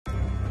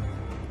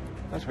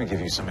Let me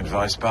give you some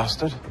advice,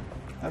 bastard.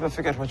 Never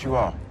forget what you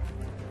are.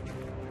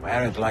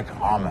 Wear it like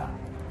armor.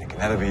 It can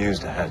never be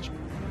used to hurt you.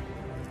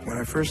 When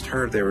I first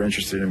heard they were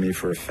interested in me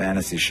for a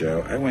fantasy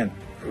show, I went,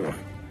 ugh,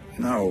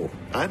 no.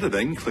 I had an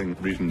inkling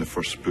reading the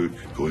first book,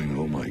 going,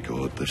 oh my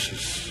God,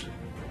 this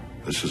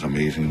is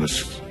amazing.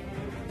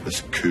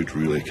 This could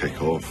really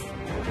kick off.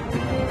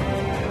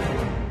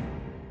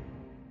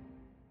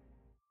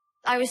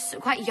 I was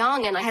quite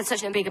young and I had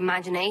such a big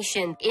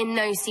imagination. In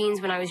those scenes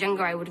when I was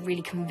younger, I would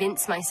really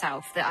convince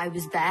myself that I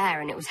was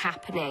there and it was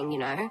happening, you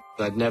know?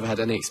 I'd never had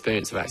any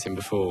experience of acting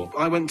before.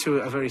 I went to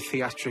a very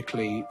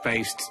theatrically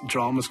based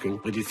drama school.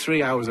 I did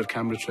 3 hours of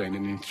camera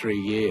training in 3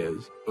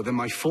 years. But then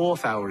my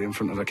 4th hour in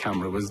front of a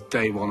camera was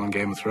day 1 on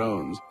Game of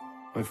Thrones.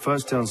 My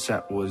first day on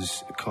set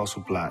was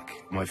Castle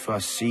Black. My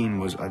first scene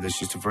was, there's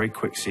just a very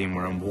quick scene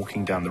where I'm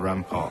walking down the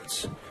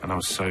ramparts, and I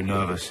was so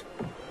nervous.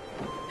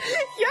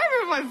 Yeah,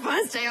 I remember my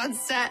first day on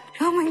set.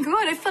 Oh my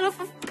God, I fell off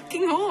a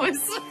fucking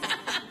horse.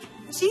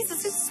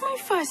 Jesus, this is my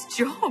first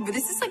job.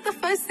 This is like the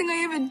first thing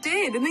I ever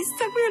did, and they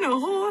stuck me on a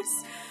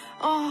horse.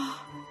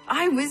 Oh,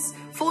 I was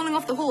falling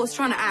off the horse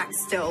trying to act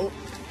still.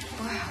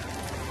 Wow.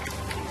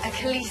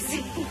 Achilles.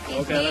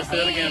 Okay, let's do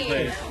it again,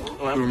 please.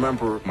 I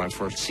remember my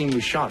first scene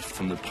we shot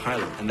from the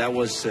pilot, and that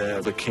was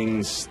the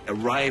king's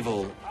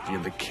arrival. You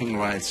know, the king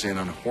rides in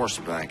on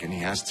horseback, and he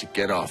has to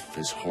get off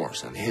his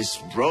horse, and his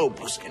robe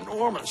was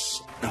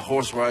enormous. The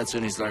horse rides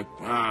in, he's like,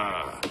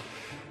 ah,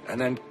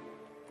 and then,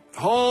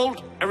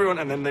 hold, everyone,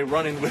 and then they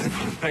run in with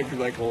him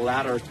like a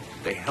ladder.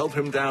 They help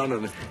him down,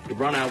 and they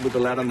run out with the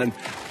ladder, and then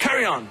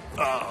carry on.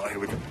 Oh, here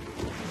we go.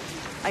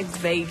 I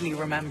vaguely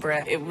remember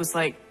it. It was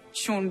like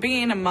Sean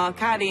Bean and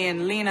Mark Addy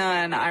and Lena,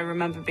 and I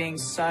remember being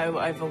so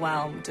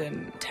overwhelmed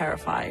and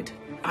terrified.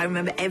 I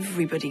remember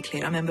everybody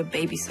clear. I remember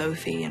baby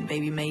Sophie and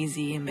baby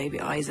Maisie and baby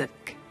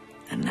Isaac.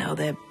 And now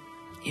they're,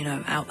 you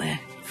know, out there,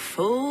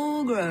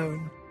 full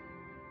grown.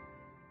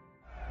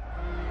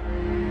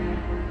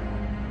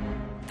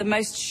 The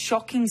most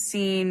shocking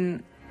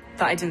scene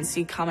that I didn't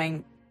see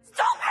coming.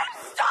 Stop him!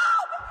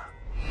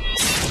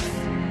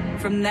 Stop!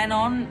 From then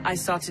on, I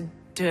started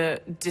to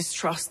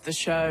distrust the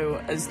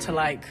show as to,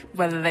 like,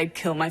 whether they'd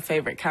kill my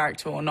favorite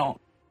character or not.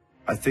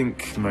 I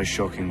think the most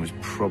shocking was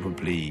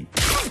probably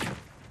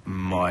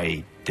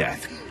my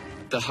death.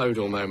 The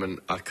Hodor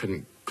moment, I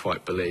couldn't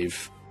quite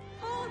believe.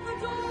 Hold the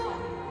door!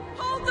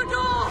 Hold the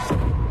door!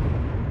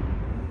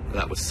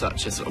 That was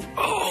such a sort of,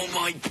 oh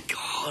my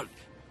God.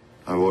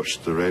 I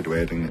watched The Red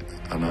Wedding,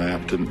 and I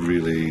didn't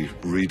really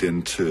read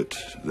into it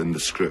in the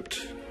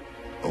script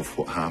of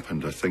what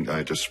happened. I think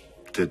I just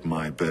did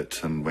my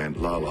bit and went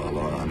la la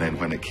la, and then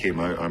when it came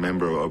out, I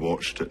remember I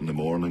watched it in the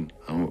morning.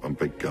 I'm a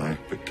big guy,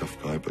 big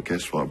tough guy, but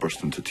guess what? I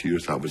burst into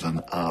tears. That was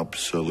an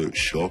absolute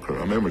shocker.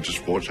 I remember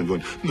just watching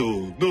going,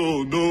 no,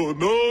 no, no,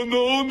 no,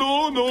 no,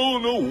 no, no,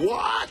 no,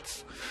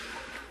 what?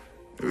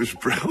 It was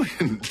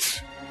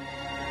brilliant.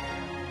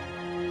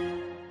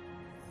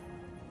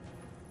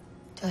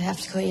 Do I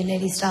have to call you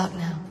Lady Stark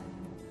now?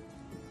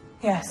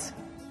 Yes.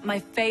 My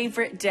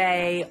favorite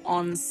day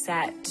on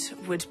set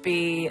would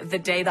be the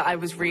day that I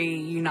was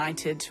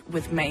reunited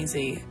with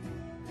Maisie.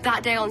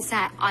 That day on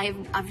set,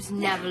 I've just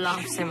never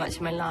laughed so much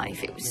in my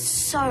life. It was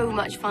so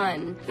much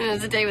fun. It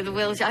was the day with the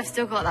wheelchair. I've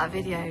still got that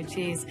video,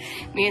 jeez.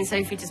 Me and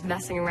Sophie just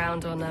messing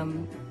around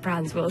on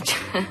Bran's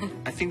wheelchair.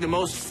 I think the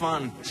most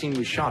fun scene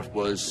we shot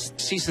was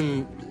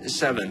season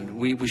 7.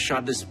 We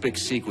shot this big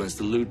sequence,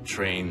 the loot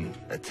train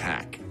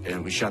attack,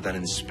 and we shot that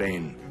in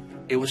Spain.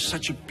 It was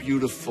such a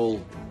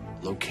beautiful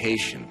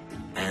location,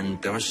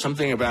 and there was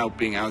something about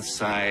being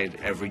outside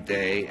every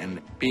day and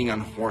being on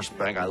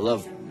horseback. I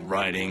love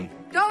riding.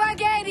 Go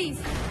Agades!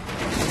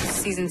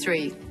 Season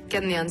 3,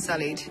 Getting the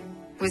Unsullied,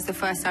 was the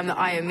first time that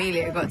I,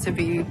 Amelia, got to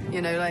be,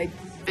 you know, like,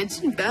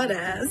 bitch and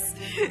badass.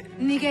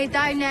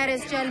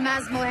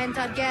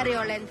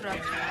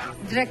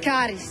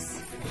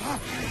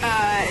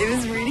 It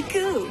was really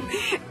cool.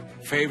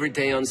 Favorite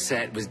day on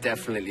set was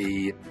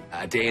definitely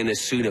a day in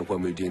Asuna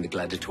when we were doing the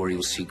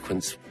gladiatorial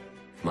sequence.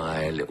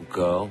 My little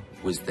girl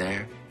was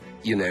there.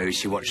 You know,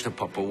 she watched the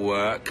papa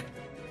work.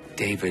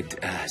 David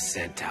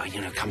said, oh,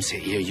 you know, come sit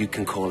here, you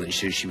can call it.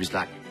 So she was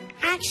like,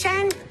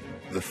 action!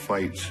 The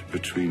fight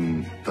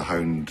between the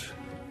Hound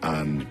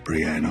and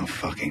Brienne of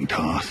fucking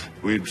Tarth.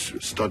 We'd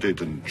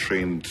studied and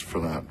trained for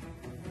that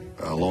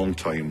a long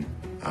time,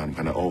 and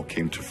when it all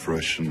came to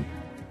fruition,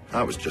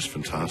 that was just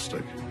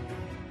fantastic.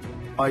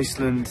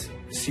 Iceland,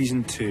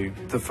 season 2,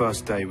 the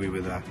first day we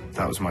were there.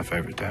 That was my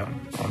favourite day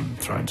on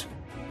Thrones.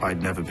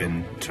 I'd never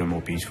been to a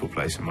more beautiful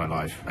place in my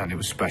life, and it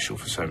was special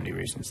for so many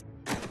reasons.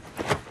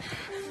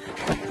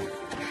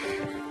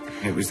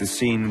 It was the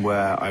scene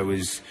where I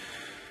was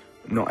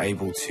not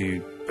able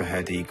to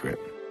behead Ygritte.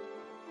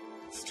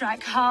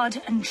 Strike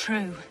hard and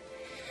true,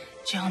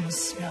 Jon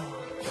Snow.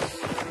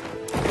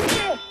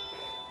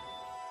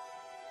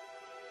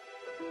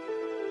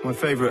 My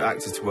favourite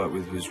actor to work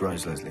with was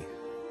Rose Leslie.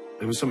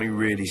 There was something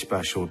really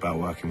special about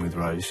working with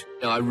Rose.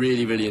 I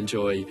really, really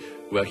enjoy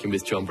working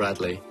with John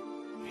Bradley.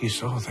 He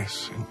saw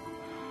this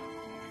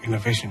in a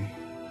vision.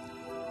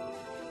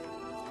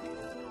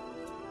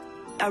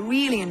 I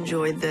really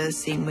enjoyed the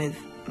scene with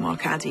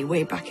Mark Addy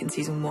way back in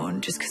season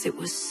 1, just because it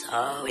was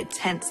so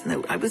intense,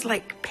 and I was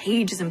like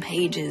pages and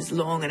pages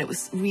long, and it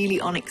was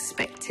really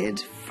unexpected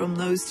from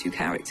those two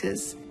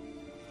characters.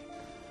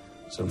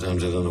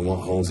 Sometimes I don't know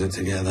what holds it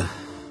together.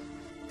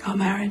 Our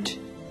marriage.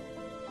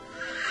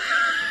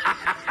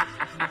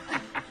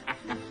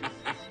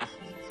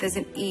 There's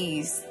an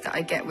ease that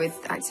I get with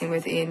acting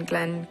with Ian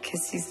Glenn,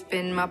 because he's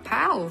been my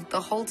pal the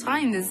whole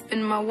time. There's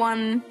been my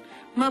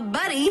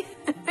buddy.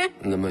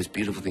 And the most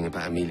beautiful thing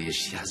about Amelia is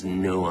she has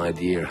no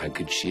idea how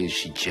good she is.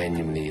 She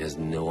genuinely has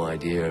no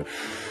idea.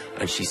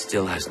 And she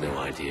still has no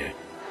idea.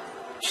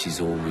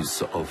 She's always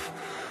sort of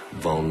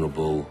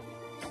vulnerable,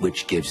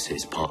 which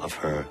is part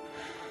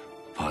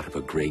of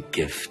a great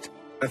gift.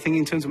 I think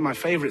in terms of my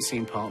favourite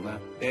scene partner,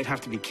 it'd have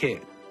to be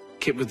Kit.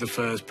 Kit was the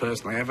first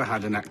person I ever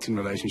had an acting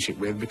relationship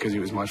with because it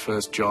was my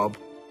first job.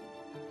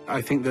 I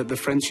think that the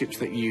friendships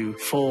that you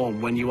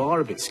form when you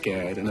are a bit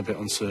scared and a bit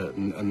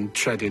uncertain and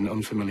treading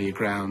unfamiliar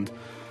ground,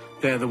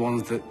 they're the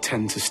ones that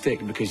tend to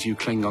stick because you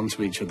cling on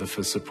to each other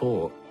for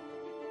support.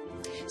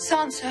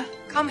 Sansa,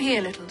 come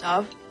here, little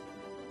dove.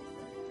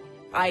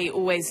 I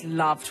always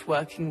loved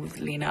working with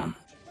Lena.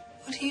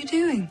 What are you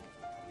doing?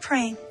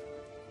 Praying.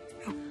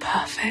 You're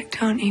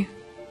perfect, aren't you?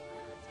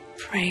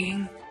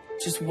 Praying.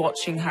 Just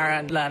watching her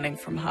and learning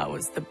from her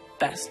was the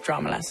best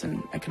drama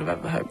lesson I could have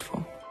ever hoped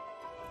for.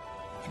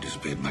 I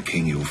disobeyed my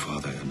king, your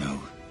father, and now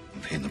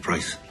I'm paying the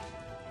price.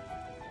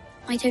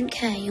 I don't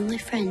care, you're my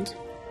friend.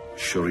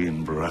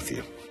 Shireen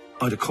Baratheon.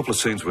 I had a couple of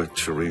scenes with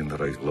Shireen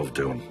that I loved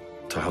doing.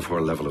 To have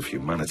her level of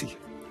humanity,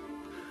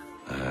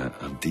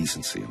 and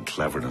decency and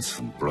cleverness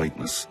and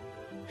brightness.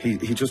 He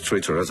just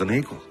treats her as an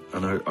equal,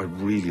 and I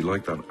really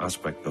like that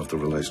aspect of the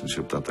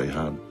relationship that they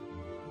had.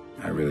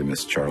 I really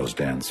miss Charles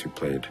Dance, who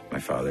played my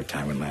father,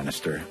 Tywin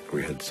Lannister.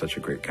 We had such a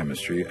great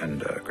chemistry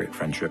and a great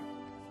friendship.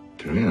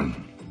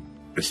 Tyrion.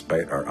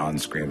 Despite our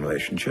on-screen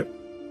relationship.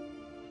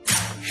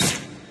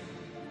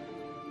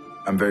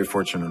 I'm very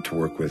fortunate to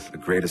work with the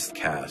greatest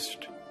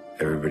cast.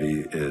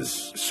 Everybody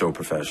is so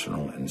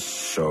professional and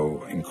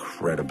so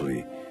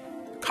incredibly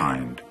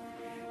kind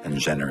and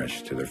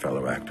generous to their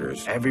fellow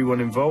actors. Everyone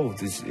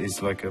involved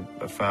is like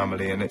a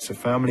family, and it's a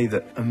family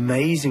that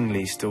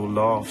amazingly still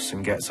laughs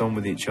and gets on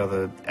with each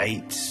other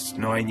 8,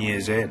 9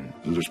 years in.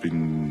 There's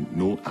been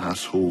no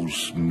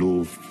assholes,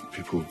 no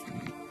people,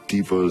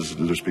 divas,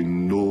 there's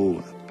been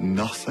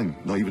nothing,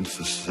 not even a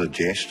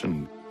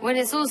suggestion. When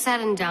it's all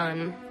said and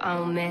done,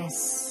 I'll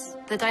miss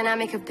the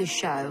dynamic of the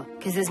show,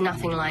 because there's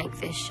nothing like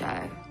this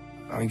show.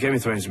 I mean, Game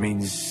of Thrones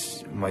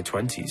means my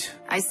 20s.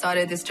 I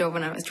started this job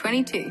when I was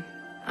 22.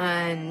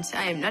 And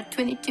I am not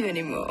 22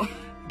 anymore.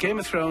 Game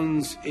of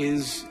Thrones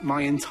is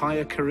my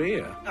entire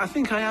career. I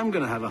think I am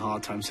going to have a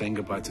hard time saying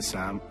goodbye to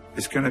Sam.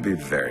 It's going to be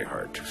very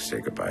hard to say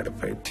goodbye to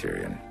play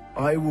Tyrion.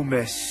 I will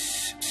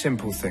miss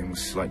simple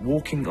things like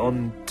walking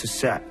on to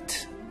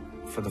set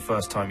for the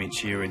first time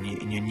each year in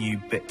your new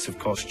bits of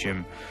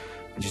costume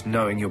and just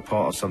knowing you're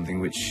part of something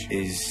which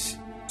is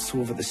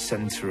sort of at the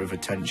centre of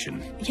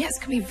attention. Yeah, it's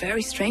going to be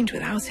very strange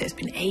without it. It's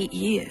been 8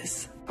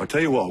 years. I'll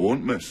tell you what I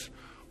won't miss.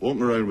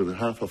 Walking around with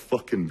half a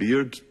fucking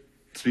beard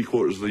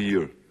 3/4 of the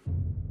year.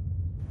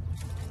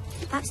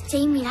 That's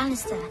Jaime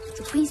Lannister,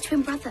 the Queen's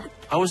twin brother.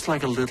 I was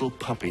like a little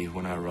puppy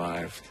when I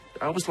arrived.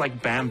 I was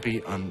like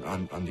Bambi on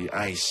the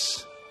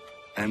ice.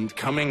 And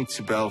coming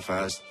to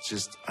Belfast,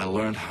 I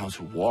learned how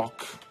to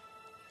walk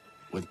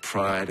with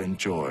pride and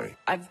joy.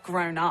 I've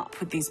grown up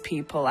with these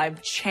people.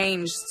 I've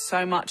changed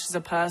so much as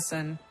a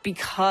person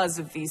because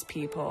of these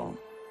people.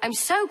 I'm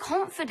so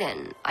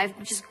confident.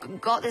 I've just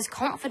got this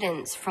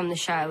confidence from the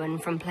show and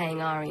from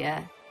playing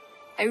Arya.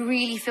 I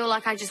really feel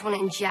like I just want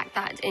to inject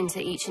that into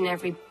each and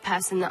every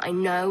person that I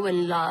know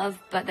and love,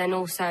 but then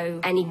also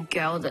any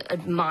girl that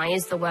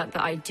admires the work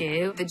that I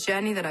do. The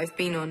journey that I've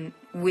been on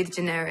with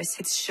Daenerys,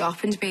 it's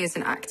sharpened me as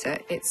an actor.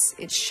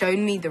 It's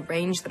shown me the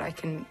range that I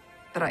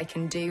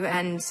can do,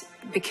 and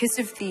because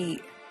of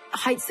the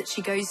heights that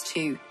she goes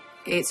to,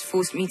 it's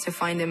forced me to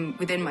find them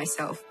within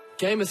myself.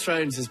 Game of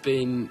Thrones has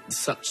been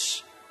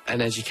such an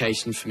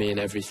education for me in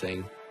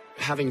everything.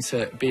 Having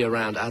to be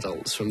around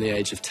adults from the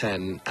age of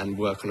 10 and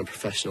work on a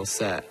professional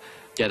set,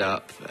 get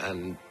up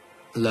and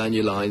learn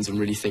your lines and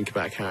really think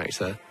about a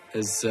character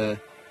has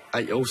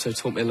also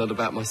taught me a lot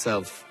about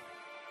myself.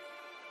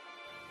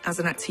 As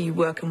an actor, you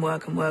work and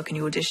work and work and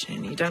you audition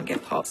and you don't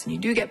get parts, and you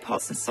do get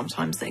parts, and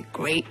sometimes they're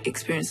great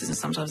experiences and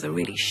sometimes they're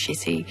really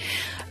shitty.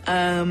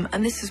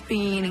 And this has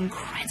been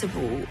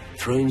incredible.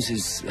 Thrones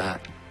is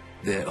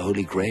the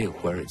Holy Grail,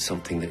 where it's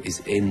something that is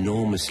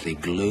enormously,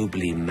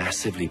 globally,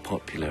 massively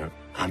popular,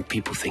 and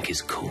people think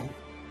is cool.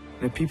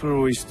 You know, people are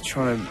always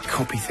trying to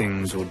copy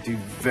things or do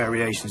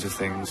variations of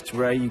things. It's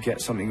rare you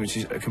get something which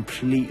is a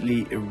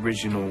completely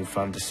original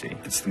fantasy.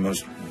 It's the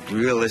most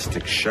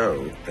realistic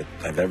show that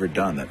I've ever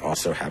done that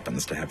also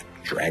happens to have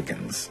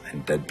dragons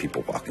and dead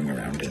people walking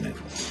around in it.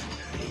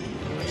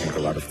 I think a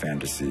lot of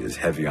fantasy is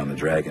heavy on the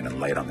dragon and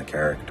light on the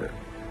character.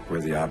 We're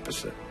the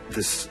opposite.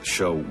 This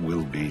show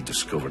will be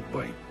discovered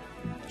by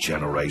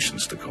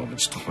generations to come.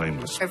 It's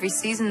timeless. Every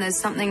season there's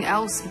something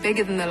else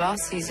bigger than the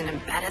last season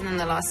and better than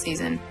the last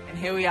season. And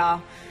here we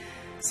are,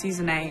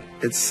 season 8.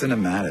 It's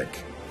cinematic.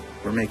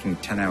 We're making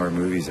 10-hour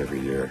movies every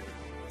year.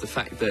 The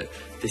fact that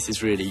this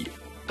is really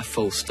a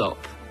full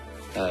stop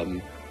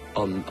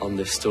on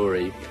this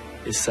story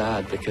is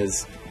sad,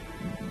 because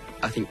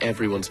I think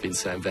everyone's been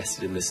so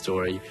invested in this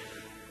story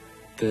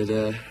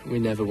that we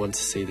never want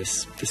to see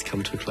this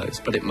come to a close.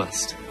 But it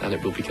must, and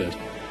it will be good.